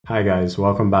Hi guys,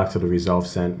 welcome back to the Resolve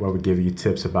Cent, where we give you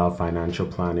tips about financial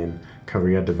planning,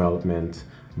 career development,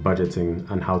 budgeting,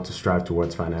 and how to strive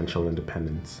towards financial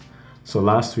independence. So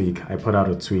last week, I put out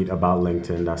a tweet about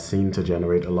LinkedIn that seemed to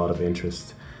generate a lot of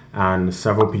interest, and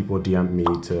several people DM'd me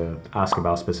to ask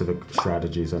about specific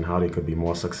strategies on how they could be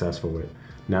more successful with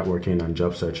networking and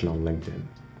job searching on LinkedIn.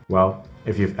 Well,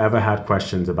 if you've ever had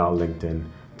questions about LinkedIn,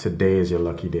 today is your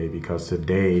lucky day, because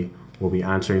today we'll be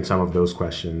answering some of those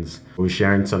questions. We'll be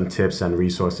sharing some tips and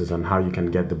resources on how you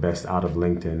can get the best out of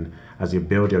LinkedIn as you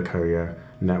build your career,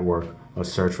 network, or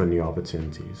search for new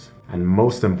opportunities. And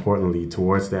most importantly,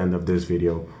 towards the end of this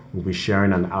video, we'll be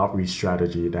sharing an outreach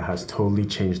strategy that has totally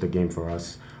changed the game for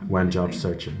us when job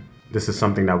searching. This is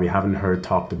something that we haven't heard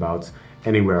talked about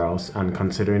anywhere else, and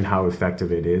considering how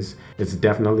effective it is, it's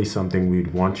definitely something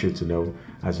we'd want you to know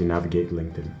as you navigate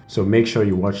LinkedIn. So make sure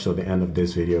you watch till the end of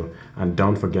this video, and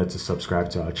don't forget to subscribe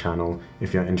to our channel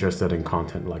if you're interested in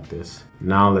content like this.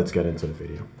 Now let's get into the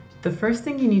video. The first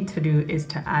thing you need to do is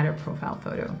to add a profile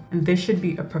photo. And this should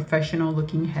be a professional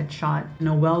looking headshot in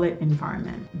a well-lit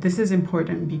environment. This is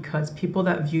important because people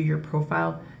that view your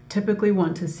profile typically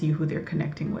want to see who they're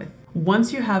connecting with.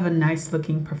 Once you have a nice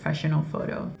looking professional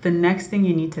photo, the next thing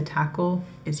you need to tackle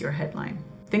is your headline.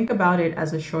 Think about it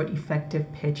as a short, effective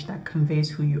pitch that conveys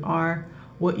who you are,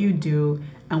 what you do,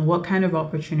 and what kind of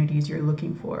opportunities you're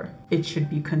looking for. It should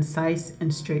be concise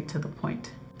and straight to the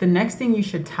point. The next thing you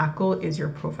should tackle is your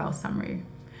profile summary.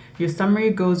 Your summary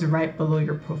goes right below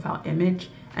your profile image,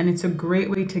 and it's a great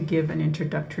way to give an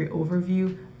introductory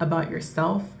overview about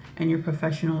yourself and your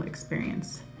professional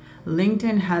experience.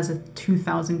 LinkedIn has a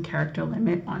 2,000 character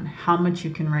limit on how much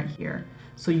you can write here.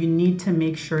 So you need to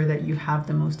make sure that you have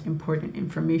the most important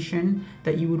information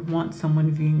that you would want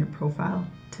someone viewing your profile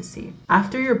to see.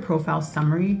 After your profile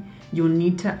summary, you'll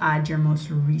need to add your most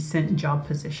recent job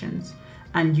positions,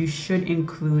 and you should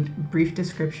include brief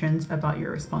descriptions about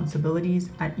your responsibilities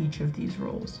at each of these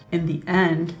roles. In the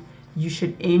end, you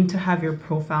should aim to have your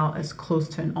profile as close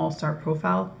to an all-star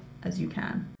profile as you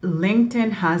can.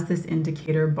 LinkedIn has this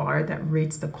indicator bar that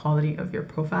rates the quality of your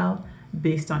profile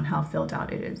based on how filled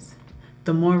out it is.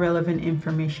 The more relevant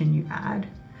information you add,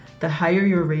 the higher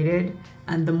you're rated,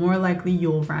 and the more likely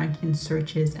you'll rank in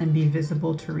searches and be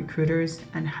visible to recruiters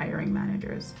and hiring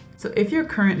managers. So if you're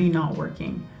currently not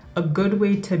working, a good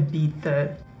way to beat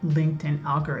the LinkedIn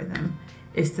algorithm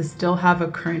is to still have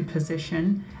a current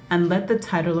position and let the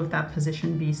title of that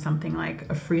position be something like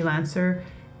a freelancer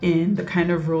in the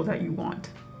kind of role that you want.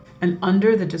 And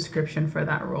under the description for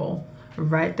that role,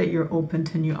 write that you're open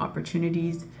to new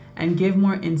opportunities and give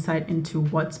more insight into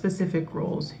what specific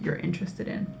roles you're interested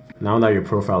in. Now that your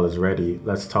profile is ready,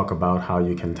 let's talk about how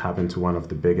you can tap into one of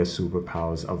the biggest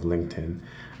superpowers of LinkedIn,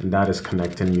 and that is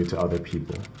connecting you to other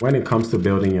people. When it comes to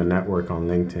building your network on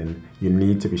LinkedIn, you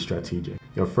need to be strategic.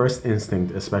 Your first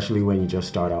instinct, especially when you just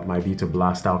start out, might be to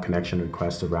blast out connection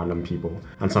requests to random people.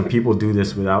 And some people do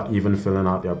this without even filling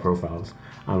out their profiles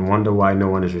and wonder why no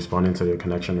one is responding to their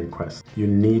connection requests. You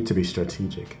need to be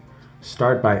strategic.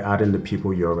 Start by adding the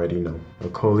people you already know,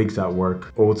 your colleagues at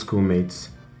work, old schoolmates,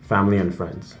 family and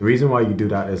friends. The reason why you do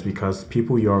that is because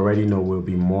people you already know will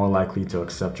be more likely to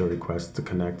accept your request to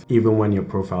connect, even when your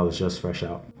profile is just fresh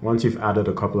out. Once you've added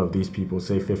a couple of these people,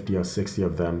 say 50 or 60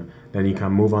 of them, then you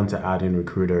can move on to adding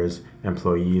recruiters,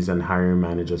 employees, and hiring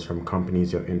managers from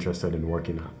companies you're interested in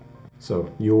working at.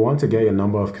 So you'll want to get your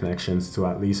number of connections to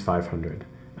at least 500.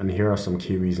 And here are some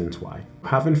key reasons why.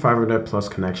 Having 500 plus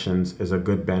connections is a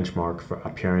good benchmark for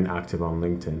appearing active on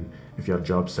LinkedIn if you're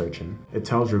job searching. It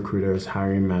tells recruiters,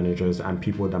 hiring managers, and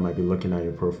people that might be looking at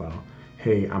your profile,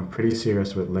 hey, I'm pretty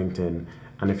serious with LinkedIn,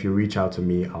 and if you reach out to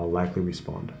me, I'll likely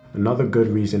respond. Another good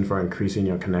reason for increasing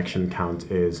your connection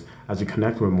count is as you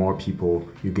connect with more people,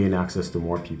 you gain access to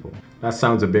more people. That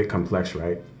sounds a bit complex,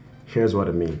 right? Here's what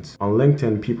it means. On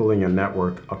LinkedIn, people in your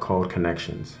network are called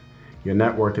connections. Your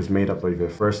network is made up of your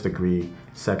first degree,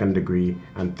 second degree,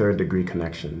 and third degree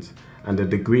connections. And the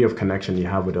degree of connection you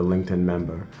have with a LinkedIn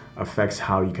member affects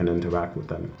how you can interact with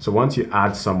them. So once you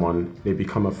add someone, they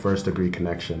become a first degree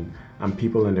connection, and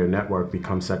people in their network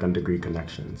become second degree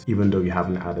connections, even though you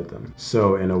haven't added them.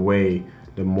 So in a way,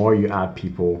 the more you add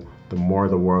people, the more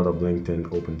the world of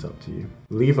LinkedIn opens up to you.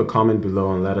 Leave a comment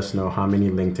below and let us know how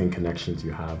many LinkedIn connections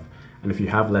you have. And if you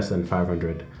have less than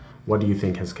 500, what do you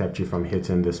think has kept you from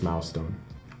hitting this milestone?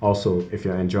 Also, if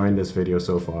you're enjoying this video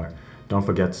so far, don't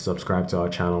forget to subscribe to our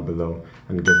channel below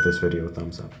and give this video a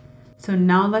thumbs up. So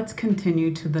now let's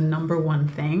continue to the number one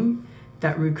thing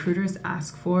that recruiters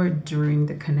ask for during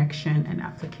the connection and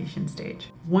application stage.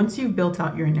 Once you've built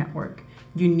out your network,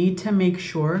 you need to make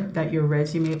sure that your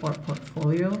resume or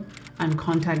portfolio and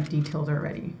contact details are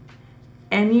ready.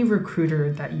 Any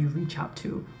recruiter that you reach out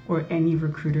to or any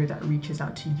recruiter that reaches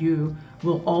out to you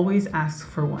will always ask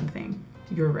for one thing: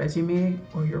 your resume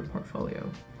or your portfolio.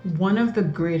 One of the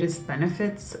greatest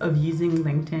benefits of using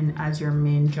LinkedIn as your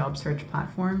main job search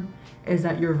platform is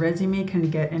that your resume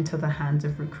can get into the hands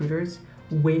of recruiters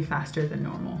way faster than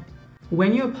normal.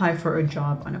 When you apply for a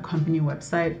job on a company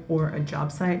website or a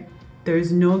job site, there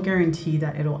is no guarantee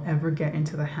that it'll ever get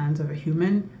into the hands of a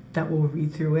human that will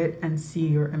read through it and see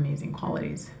your amazing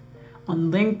qualities.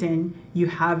 On LinkedIn, you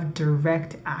have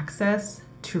direct access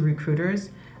to recruiters,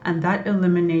 and that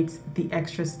eliminates the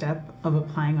extra step of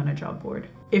applying on a job board.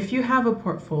 If you have a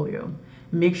portfolio,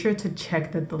 make sure to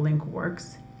check that the link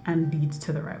works and leads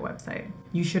to the right website.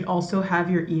 You should also have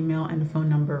your email and phone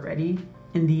number ready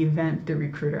in the event the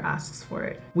recruiter asks for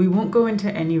it. We won't go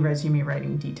into any resume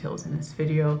writing details in this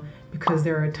video because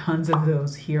there are tons of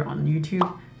those here on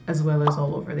YouTube, as well as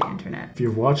all over the internet. If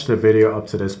you've watched the video up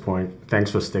to this point,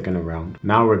 thanks for sticking around.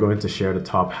 Now we're going to share the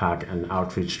top hack and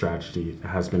outreach strategy that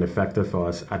has been effective for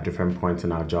us at different points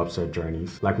in our job search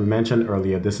journeys. Like we mentioned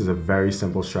earlier, this is a very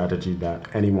simple strategy that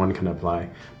anyone can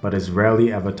apply, but is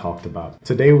rarely ever talked about.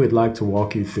 Today, we'd like to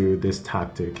walk you through this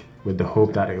tactic with the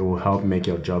hope that it will help make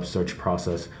your job search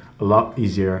process a lot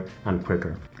easier and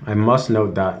quicker. I must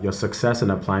note that your success in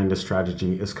applying this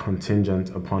strategy is contingent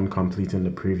upon completing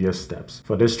the previous steps.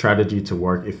 For this strategy to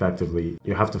work effectively,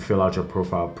 you have to fill out your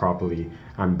profile properly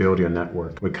and build your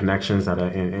network with connections that are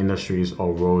in industries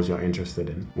or roles you're interested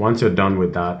in. Once you're done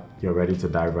with that, you're ready to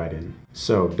dive right in.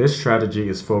 So this strategy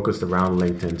is focused around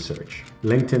LinkedIn search.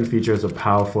 LinkedIn features a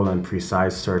powerful and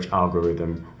precise search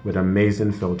algorithm with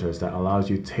amazing filters that allows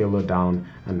you to tailor down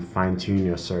and fine-tune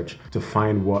your search to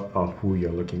find what or who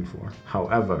you're looking for.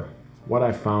 However, what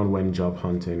I found when job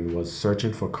hunting was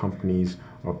searching for companies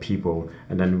or people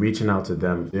and then reaching out to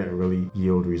them didn't really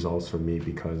yield results for me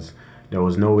because there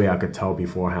was no way I could tell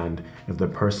beforehand if the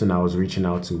person I was reaching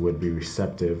out to would be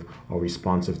receptive or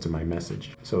responsive to my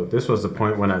message. So this was the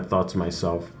point when I thought to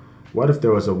myself, what if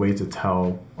there was a way to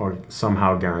tell or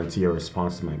somehow guarantee a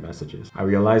response to my messages? I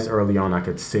realized early on I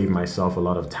could save myself a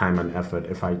lot of time and effort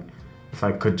if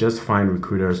I could just find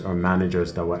recruiters or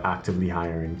managers that were actively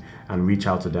hiring and reach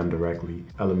out to them directly,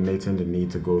 eliminating the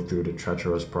need to go through the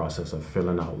treacherous process of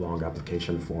filling out long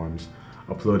application forms,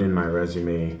 uploading my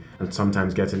resume, and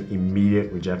sometimes getting immediate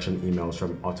rejection emails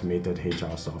from automated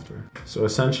HR software. So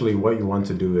essentially what you want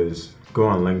to do is go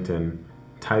on LinkedIn,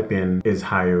 type in "is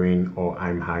hiring" or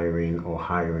 "I'm hiring" or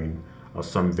 "hiring" or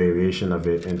some variation of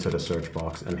it into the search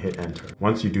box and hit enter.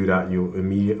 Once you do that, you'll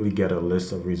immediately get a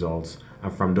list of results,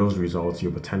 and from those results,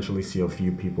 you'll potentially see a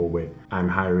few people with "I'm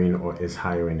hiring" or "is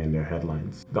hiring" in their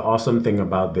headlines. The awesome thing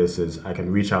about this is I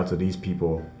can reach out to these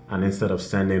people, and instead of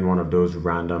sending one of those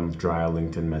random dry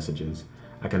LinkedIn messages,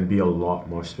 I can be a lot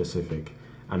more specific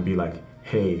and be like,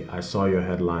 "Hey, I saw your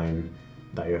headline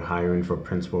that you're hiring for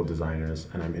principal designers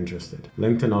and I'm interested."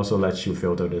 LinkedIn also lets you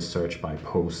filter this search by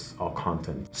posts or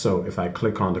content. So if I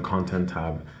click on the content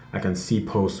tab, I can see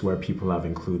posts where people have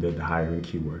included the hiring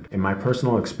keyword. In my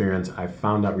personal experience, I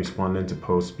found that responding to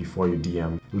posts before you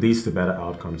DM leads to better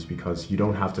outcomes because you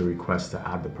don't have to request to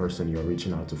add the person you're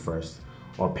reaching out to first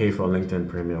or pay for LinkedIn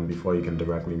Premium before you can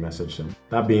directly message them.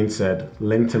 That being said,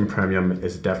 LinkedIn Premium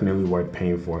is definitely worth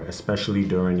paying for, especially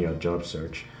during your job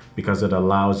search, because it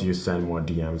allows you to send more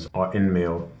DMs or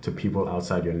in-mail to people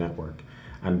outside your network.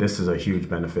 And this is a huge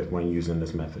benefit when using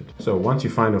this method. So once you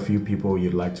find a few people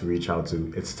you'd like to reach out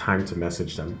to, it's time to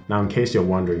message them. Now, in case you're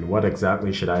wondering, what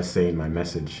exactly should I say in my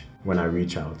message when I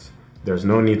reach out? There's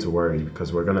no need to worry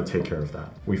because we're gonna take care of that.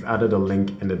 We've added a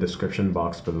link in the description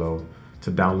box below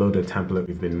to download the template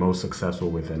we've been most successful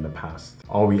with in the past.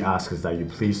 All we ask is that you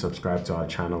please subscribe to our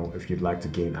channel if you'd like to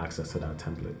gain access to that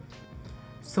template.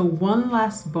 So one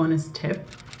last bonus tip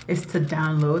is to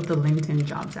download the LinkedIn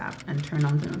Jobs app and turn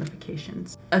on the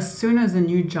notifications. As soon as a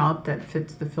new job that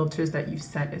fits the filters that you've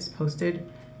set is posted,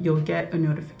 you'll get a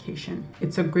notification.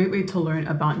 It's a great way to learn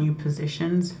about new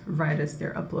positions right as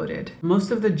they're uploaded.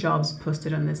 Most of the jobs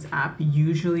posted on this app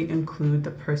usually include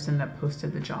the person that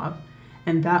posted the job,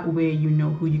 and that way you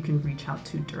know who you can reach out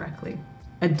to directly.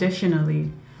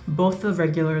 Additionally, both the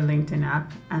regular LinkedIn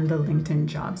app and the LinkedIn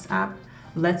Jobs app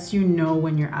lets you know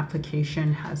when your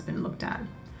application has been looked at.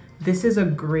 This is a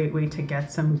great way to get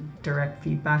some direct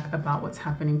feedback about what's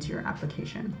happening to your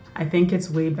application. I think it's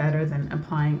way better than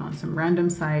applying on some random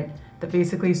site that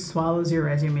basically swallows your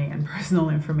resume and personal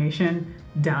information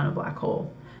down a black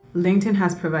hole. LinkedIn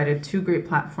has provided two great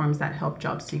platforms that help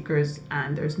job seekers,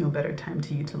 and there's no better time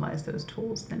to utilize those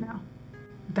tools than now.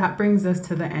 That brings us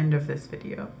to the end of this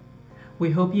video.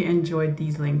 We hope you enjoyed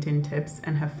these LinkedIn tips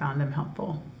and have found them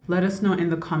helpful. Let us know in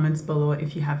the comments below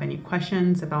if you have any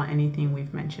questions about anything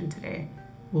we've mentioned today.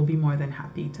 We'll be more than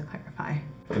happy to clarify.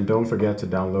 And don't forget to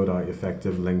download our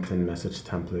effective LinkedIn message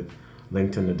template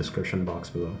linked in the description box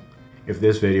below. If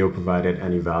this video provided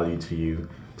any value to you,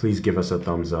 please give us a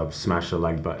thumbs up, smash the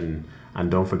like button,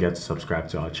 and don't forget to subscribe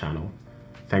to our channel.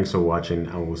 Thanks for watching,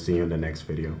 and we'll see you in the next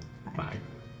video. Bye.